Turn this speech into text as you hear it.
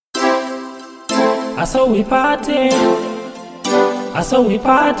I saw we party. I saw we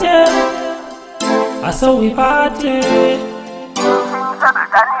party. I saw we party.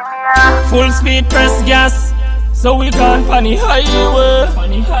 Full speed press gas, so we gone pon the highway.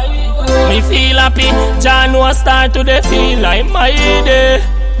 Me feel happy, January start to the feel like my day.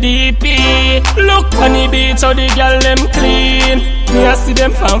 DP, look on the beach, so the girl them clean. Me I see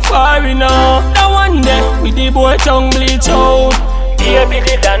them from far enough. That one day, with the boy tongue bleach out. Baby,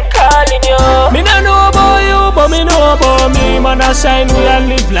 they done calling you. Me don't know about you, but me know about me. Man, I shine, we a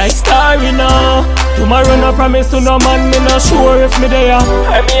live like star, you know. Tomorrow no promise to no man, me not sure if me there.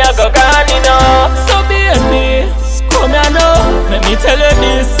 Or me I go gone, you know. So baby, come here now, let me tell you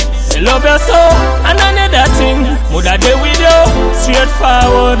this. I love you so, and another thing, woulda dey with you,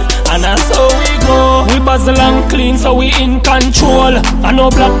 straightforward, and that's how we go. We buzzle and clean, so we in control. I know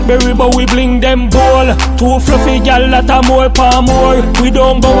blackberry, but we bling them bowl. Two fluffy gal that are more pa more. We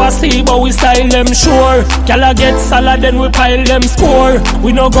don't go a see, but we style them sure. Gal a get salad, then we pile them score.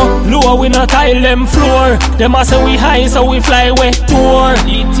 We no go low, we no tile them floor. Them a say we high, so we fly way tour.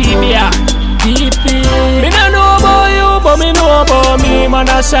 DTBA, DP. Me no know about you, but me know about me. Man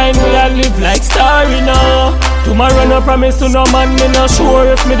I shine, we a live like star, you know. Tomorrow no promise to no man, me no sure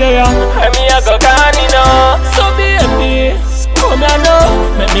if me there. Or me a go gone, you know. So baby, come here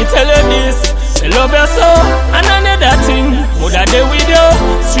now, let me tell you this. I love you so, and another thing, woulda dey with you,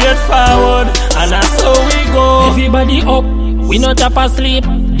 straightforward, and that's how we go. Everybody up, we not tap asleep.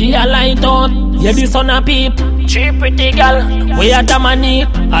 The light out, yeah the sun a peep. Three pretty gal, we at a money.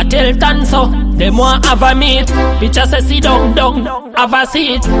 I tell Tanso, them want have a meet. Picture say sit down, have a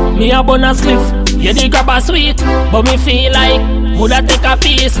seat. Me a bonus cliff, yeah the grab a sweet. But me feel like, woulda take a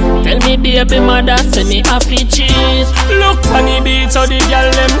piece. Tell me baby mother, say me happy cheat. Look on the beach, how the gal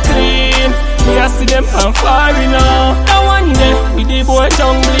them clean. Me a see them from far enough. That one day, with the boy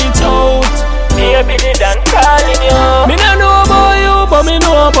tongue bleach out. Baby, they done calling you. Me no know about you, but me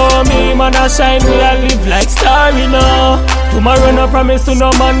know about me. Man I shine, we a live like star, you know. Tomorrow no promise to no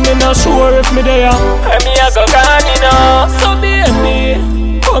man, me no sure if me there. Or me a go gone, you know. So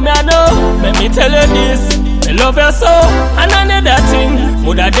baby, come here now, let me tell you this. I love you so, and another thing,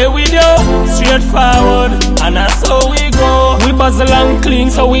 woulda dey with you, straightforward, and that's how we go. We buzzle and clean,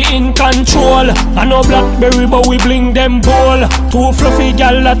 so we in control. I know blackberry, but we bling them bowl. Two fluffy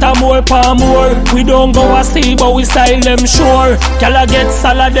gal that are more pa more. We don't go a see, but we style them sure. Gal a get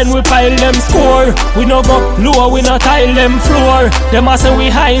salad, then we pile them score. We no go low, we no tile them floor. Them a say we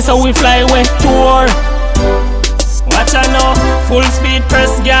high, so we fly way tour. Watch out now, full speed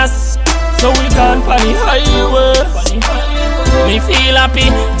press gas, so we gone pon the highway. Me feel happy,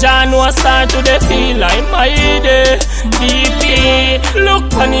 January start to the feel like my day. DP,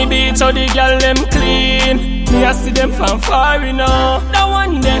 look on the beach, so the girl them clean. Me a see them from far enough. That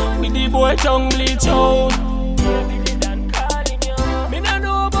one day, with the boy tongue bleach out. Baby, they done calling you. Me no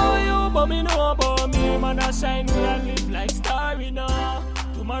know about you, but me know about me. Man I shine, we a live like star enough.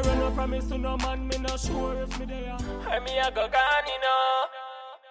 Tomorrow no promise to no man, me no sure if me there. Or me a go gone, you know.